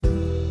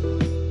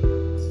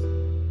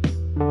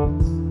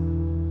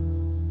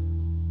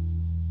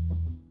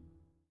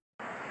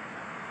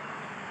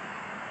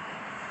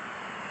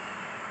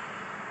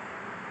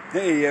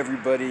Hey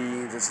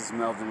everybody, this is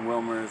Melvin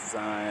Wilmers.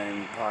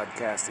 I'm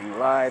podcasting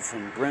live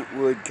from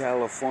Brentwood,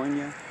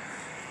 California,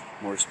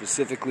 more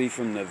specifically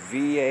from the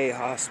VA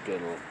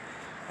hospital.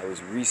 I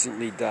was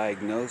recently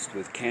diagnosed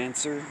with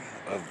cancer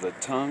of the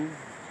tongue,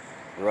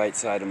 the right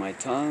side of my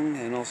tongue,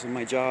 and also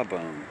my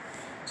jawbone.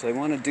 So I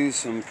want to do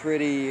some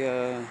pretty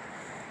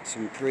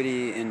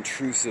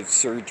intrusive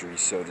surgery,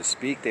 so to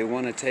speak. They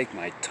want to take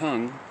my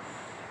tongue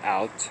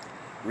out,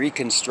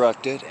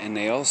 reconstruct it, and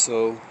they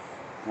also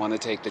want to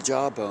take the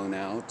jawbone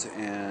out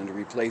and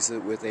replace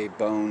it with a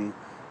bone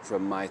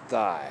from my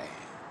thigh.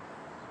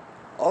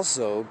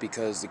 Also,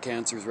 because the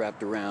cancer's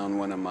wrapped around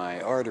one of my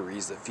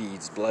arteries that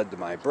feeds blood to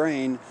my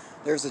brain,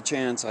 there's a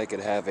chance I could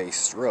have a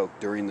stroke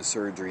during the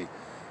surgery,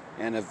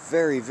 and a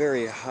very,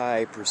 very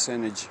high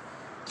percentage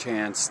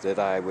chance that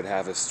I would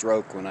have a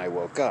stroke when I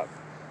woke up.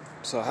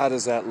 So how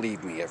does that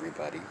leave me,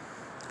 everybody?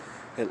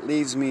 It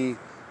leaves me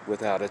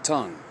without a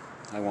tongue.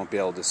 I won't be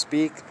able to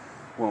speak,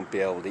 won't be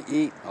able to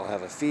eat, I'll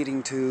have a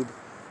feeding tube,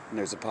 and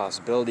there's a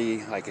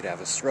possibility I could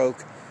have a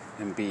stroke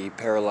and be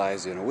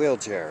paralyzed in a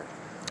wheelchair.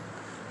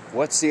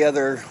 What's the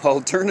other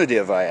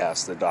alternative, I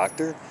asked the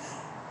doctor.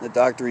 The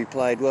doctor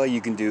replied, well, you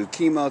can do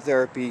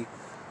chemotherapy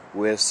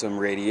with some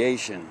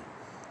radiation,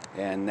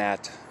 and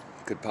that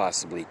could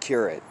possibly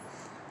cure it.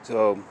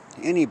 So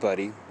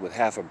anybody with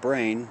half a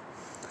brain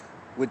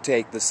would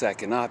take the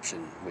second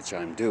option, which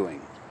I'm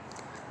doing.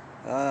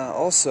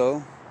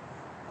 Also,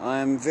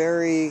 I'm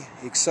very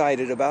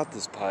excited about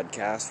this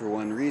podcast for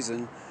one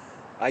reason.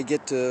 I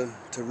get to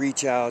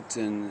reach out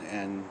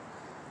and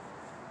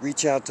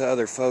reach out to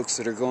other folks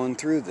that are going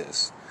through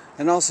this.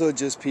 And also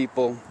just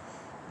people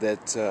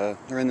that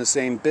are in the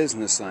same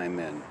business I'm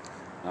in.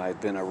 I've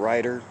been a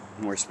writer,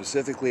 more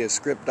specifically a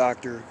script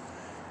doctor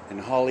in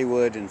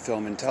Hollywood and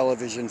film and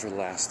television for the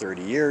last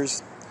 30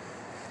 years.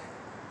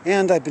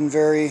 And I've been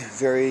very,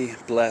 very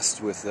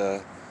blessed with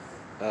a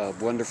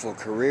wonderful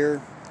career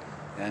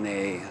and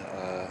a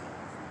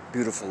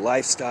beautiful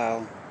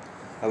lifestyle.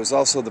 I was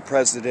also the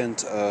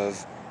president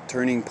of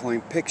Turning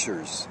Point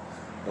Pictures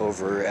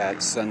over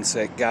at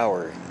Sunset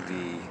Gower,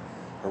 the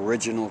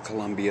original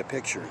Columbia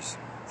Pictures,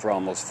 for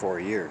almost 4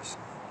 years.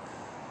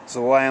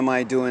 So why am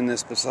I doing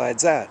this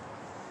besides that?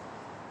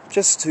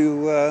 Just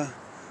to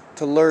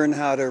learn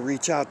how to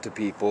reach out to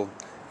people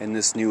in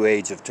this new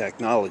age of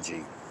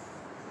technology.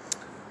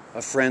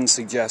 A friend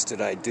suggested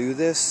I do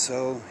this,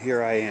 so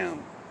here I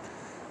am.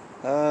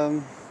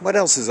 What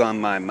else is on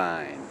my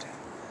mind?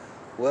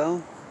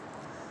 Well,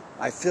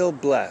 I feel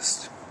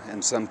blessed,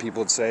 and some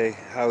people would say,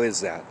 how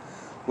is that?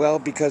 Well,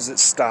 because it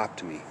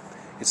stopped me.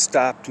 It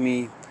stopped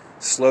me,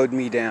 slowed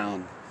me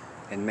down,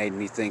 and made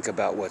me think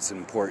about what's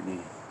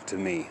important to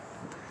me.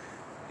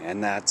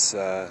 And that's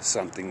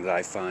something that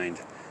I find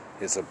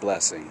is a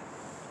blessing.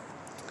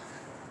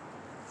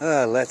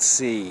 Let's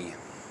see.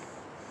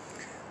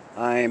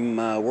 I'm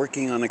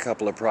working on a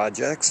couple of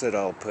projects that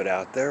I'll put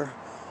out there.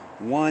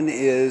 One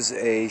is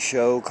a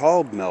show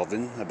called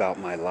Melvin, about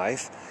my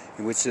life,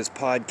 in which this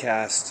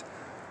podcast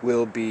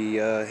will be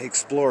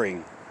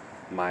exploring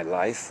my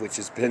life, which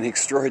has been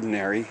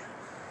extraordinary,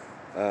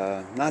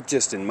 not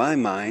just in my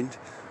mind,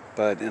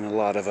 but in a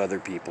lot of other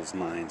people's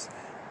minds.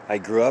 I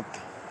grew up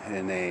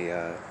in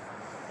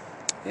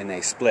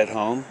a split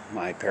home.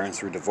 My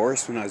parents were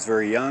divorced when I was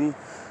very young.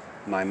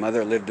 My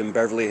mother lived in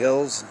Beverly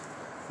Hills.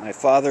 My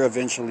father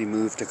eventually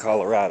moved to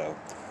Colorado,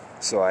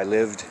 so I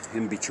lived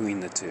in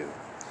between the two.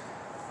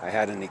 I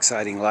had an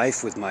exciting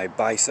life with my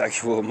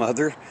bisexual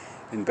mother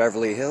in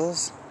Beverly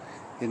Hills,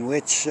 in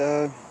which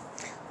I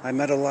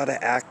met a lot of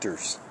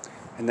actors,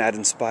 and that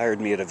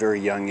inspired me at a very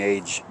young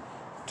age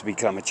to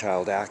become a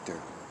child actor.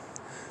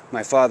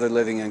 My father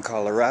living in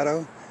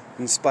Colorado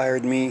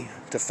inspired me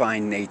to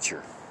find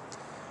nature.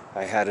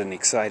 I had an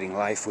exciting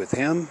life with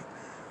him.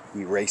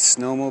 We raced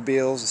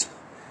snowmobiles,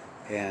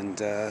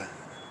 and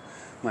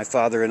my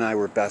father and I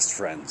were best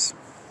friends.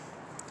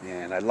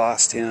 And I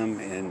lost him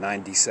in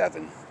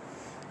 '97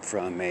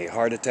 from a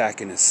heart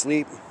attack in his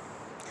sleep.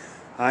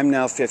 I'm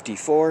now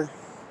 54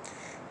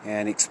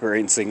 and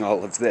experiencing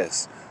all of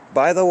this.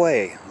 By the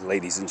way,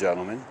 ladies and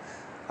gentlemen,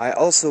 I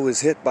also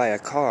was hit by a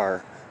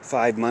car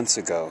 5 months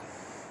ago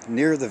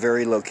near the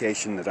very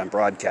location that I'm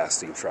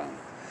broadcasting from.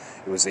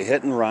 It was a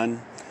hit and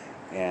run,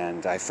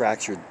 and I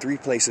fractured 3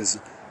 places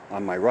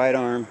on my right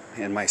arm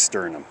and my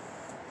sternum.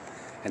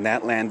 And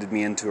that landed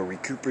me into a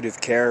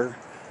recuperative care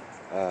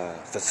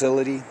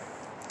facility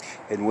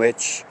in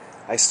which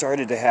I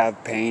started to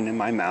have pain in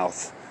my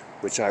mouth,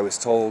 which I was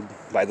told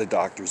by the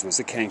doctors was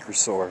a canker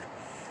sore.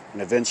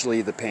 And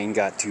eventually the pain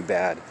got too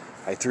bad.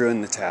 I threw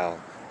in the towel,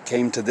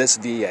 came to this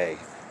VA.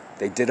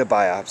 They did a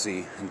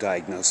biopsy and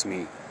diagnosed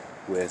me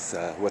with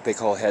what they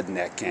call head and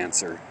neck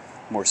cancer.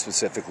 More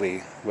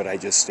specifically, what I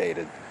just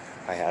stated.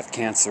 I have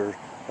cancer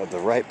of the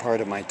right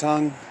part of my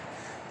tongue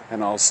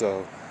and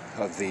also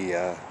of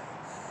the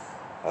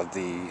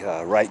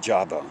right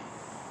jawbone.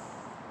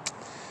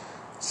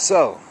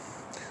 So,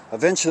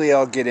 eventually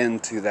I'll get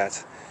into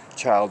that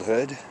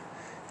childhood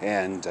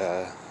and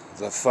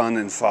the fun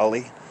and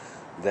folly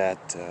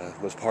that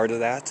was part of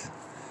that.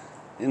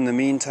 in the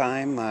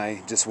meantime,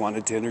 I just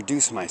wanted to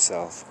introduce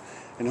myself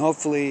and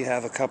hopefully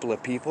have a couple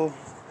of people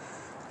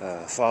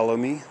follow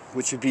me,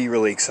 which would be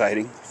really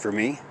exciting for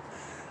me.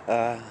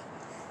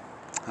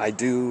 I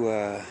do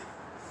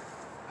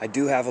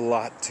have a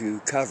lot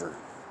to cover,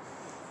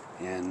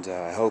 and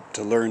I hope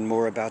to learn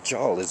more about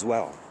y'all as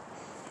well.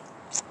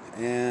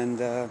 And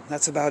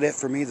that's about it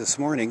for me this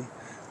morning.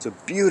 It's a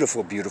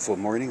beautiful, beautiful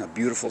morning, a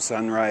beautiful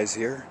sunrise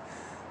here.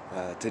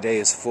 Today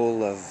is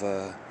full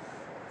of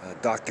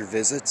doctor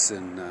visits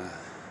and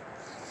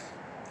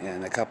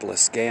a couple of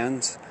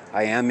scans.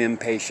 I am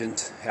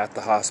inpatient at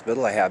the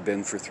hospital. I have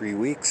been for 3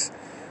 weeks.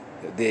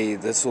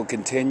 This will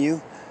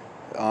continue.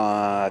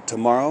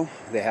 Tomorrow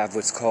they have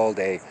what's called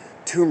a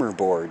tumor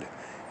board,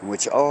 in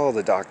which all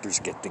the doctors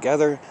get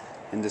together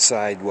and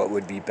decide what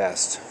would be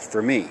best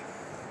for me.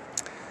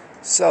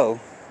 So,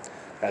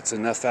 that's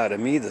enough out of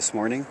me this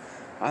morning.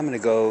 I'm going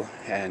to go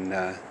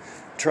and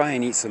try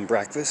and eat some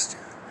breakfast,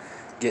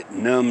 get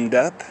numbed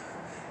up,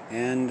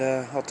 and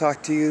I'll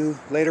talk to you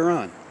later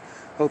on.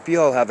 Hope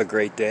you all have a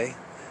great day.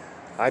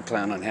 I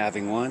plan on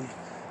having one.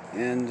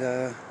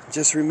 And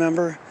just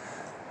remember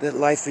that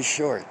life is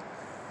short.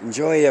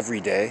 Enjoy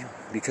every day,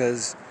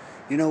 because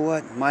you know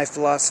what? My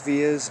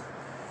philosophy is,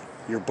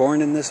 you're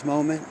born in this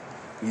moment,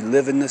 you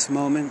live in this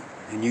moment,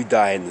 and you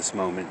die in this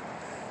moment.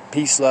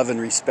 Peace, love, and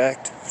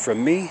respect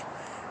from me,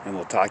 and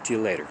we'll talk to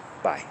you later.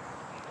 Bye.